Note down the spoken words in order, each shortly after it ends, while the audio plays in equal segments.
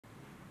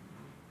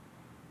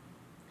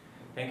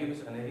Thank you, Ms.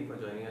 Aneri, for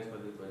joining us for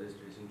the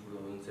presentation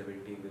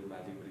 2017 with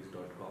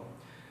magicbricks.com.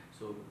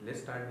 So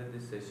let's start with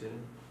this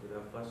session with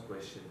our first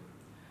question.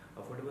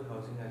 Affordable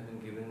housing has been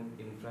given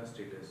infra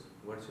status.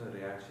 What's your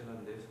reaction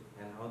on this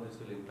and how this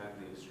will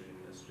impact the estate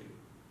industry?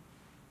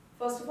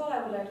 First of all,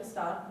 I would like to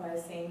start by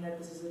saying that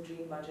this is a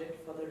dream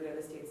budget for the real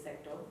estate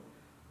sector.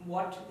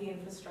 What the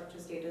infrastructure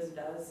status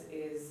does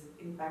is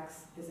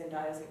impacts this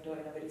entire sector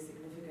in a very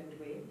significant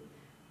way.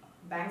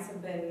 Banks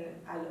have been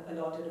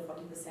allotted a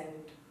 40%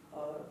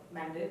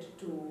 mandate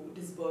to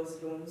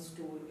disburse loans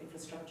to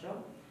infrastructure.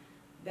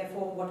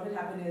 Therefore, what will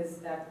happen is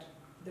that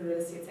the real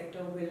estate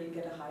sector will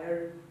get a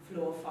higher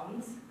flow of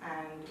funds,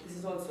 and this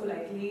is also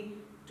likely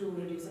to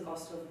reduce the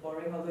cost of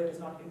borrowing, although it is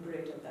not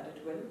imperative that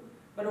it will.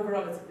 But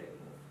overall, it's a great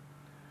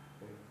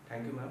move.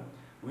 Thank you, ma'am.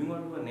 Moving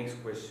on to our next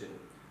question.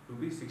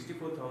 Rupees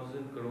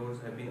 64,000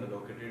 crores have been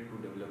allocated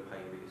to develop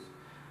highways.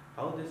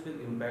 How this will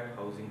impact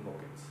housing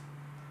pockets?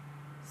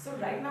 So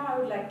right now I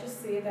would like to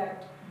say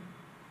that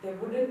there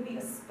wouldn't be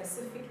a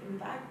specific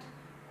impact,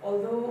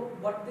 although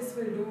what this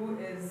will do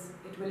is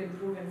it will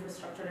improve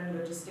infrastructure and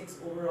logistics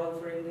overall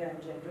for India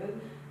in general.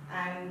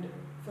 And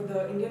for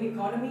the Indian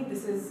economy,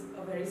 this is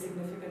a very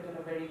significant and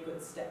a very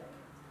good step.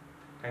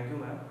 Thank you,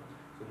 ma'am.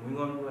 So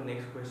moving on to our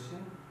next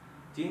question.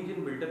 Change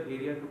in built-up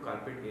area to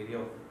carpet area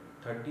of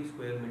 30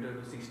 square meter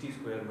to 60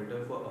 square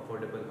meter for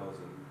affordable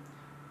housing.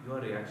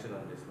 Your reaction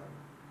on this, ma'am?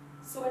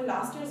 So in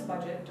last year's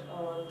budget,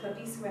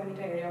 30 square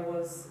meter area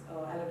was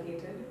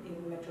allocated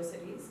in metro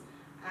cities,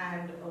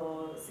 and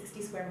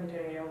 60 square meter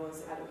area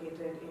was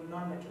allocated in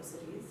non-metro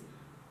cities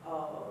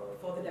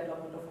for the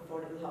development of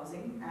affordable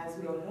housing. As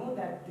we all know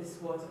that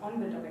this was on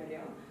built-up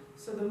area.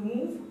 So the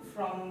move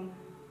from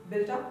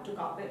built-up to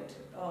carpet,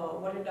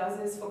 what it does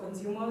is for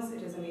consumers,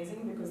 it is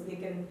amazing because they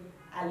can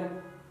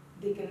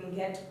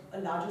get a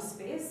larger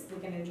space, they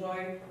can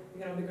enjoy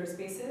bigger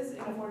spaces in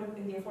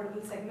the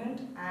affordable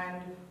segment,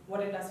 and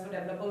what it does for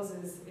developers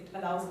is it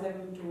allows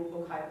them to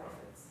book higher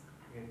profits.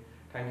 Okay.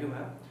 Thank you,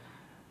 ma'am.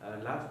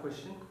 Last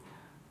question.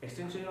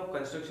 Extension of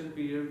construction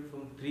period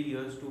from 3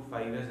 years to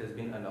 5 years has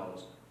been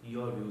announced.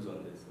 Your views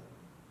on this?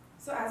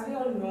 So as we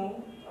all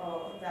know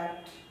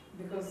that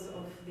because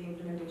of the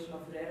implementation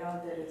of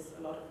RERA, there is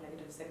a lot of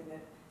negative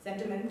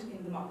sentiment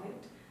in the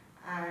market.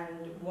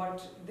 And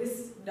what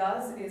this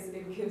does is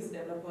it gives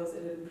developers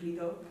a little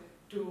breather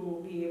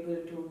to be able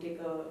to take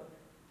a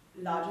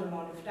larger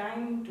amount of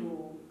time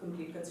to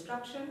complete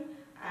construction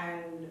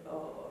and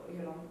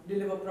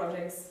deliver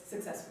projects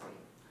successfully.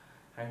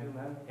 Thank you,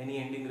 ma'am. Any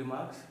ending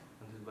remarks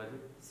on this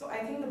budget? So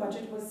I think the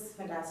budget was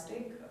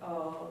fantastic.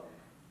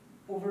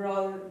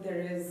 Overall, there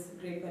is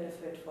great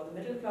benefit for the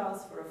middle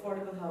class, for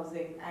affordable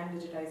housing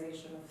and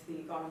digitization of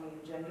the economy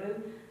in general.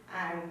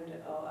 And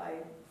I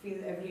feel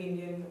every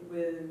Indian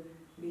will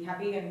be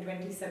happy, and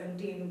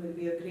 2017 will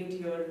be a great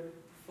year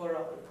for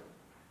all.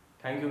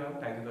 Thank you, ma'am.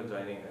 Thank you for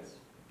joining us.